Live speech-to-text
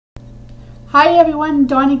Hi everyone,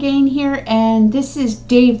 Dawn again here, and this is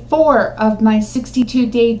day 4 of my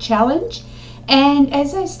 62-day challenge. And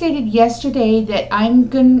as I stated yesterday that I'm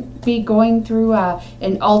going to be going through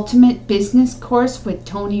an ultimate business course with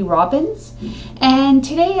Tony Robbins. And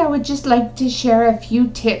today I would just like to share a few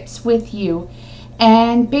tips with you.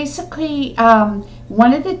 And basically,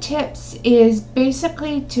 one of the tips is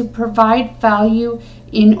basically to provide value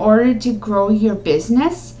in order to grow your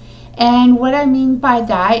business. And what I mean by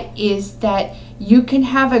that is that you can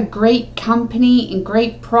have a great company and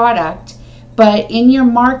great product, but in your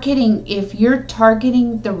marketing, if you're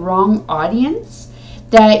targeting the wrong audience,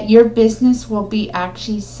 that your business will be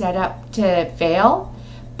actually set up to fail.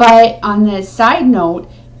 But on the side note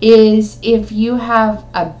is if you have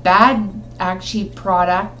a bad actually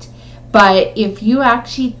product, but if you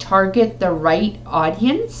actually target the right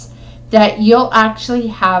audience, that you'll actually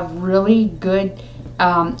have really good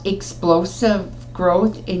explosive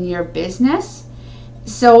growth in your business.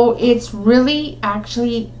 So it's really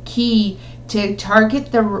actually key to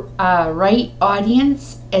target the right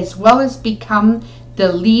audience as well as become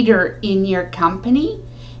the leader in your company.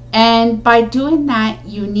 And by doing that,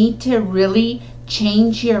 you need to really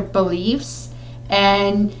change your beliefs.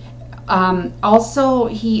 And also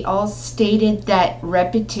he also stated that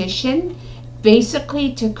repetition,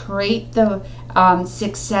 basically to create the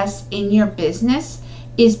success in your business,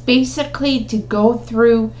 is basically to go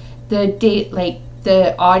through the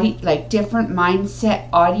different mindset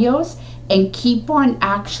audios and keep on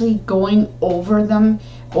actually going over them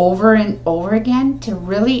over and over again, to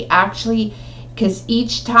really actually, because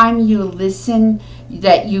each time you listen,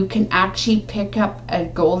 that you can actually pick up a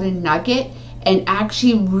golden nugget and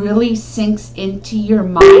actually really sinks into your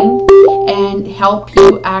mind and help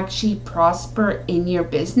you actually prosper in your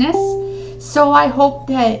business. So I hope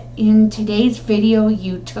that in today's video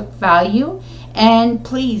you took value, and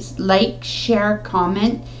please like, share,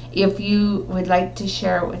 comment if you would like to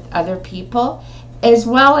share it with other people, as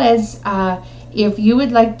well as if you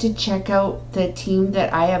would like to check out the team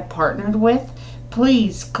that I have partnered with.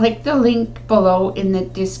 Please click the link below in the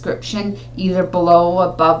description, either below or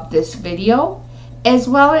above this video, as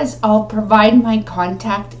well as I'll provide my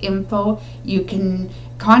contact info. You can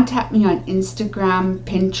contact me on Instagram,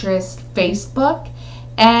 Pinterest, Facebook,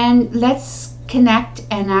 and let's connect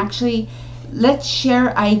and actually let's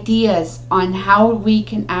share ideas on how we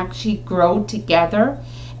can actually grow together.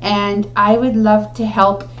 And I would love to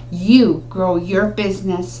help you grow your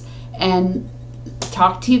business, and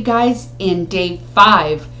talk to you guys in day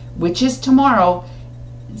 5, which is tomorrow.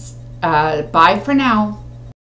 Bye for now.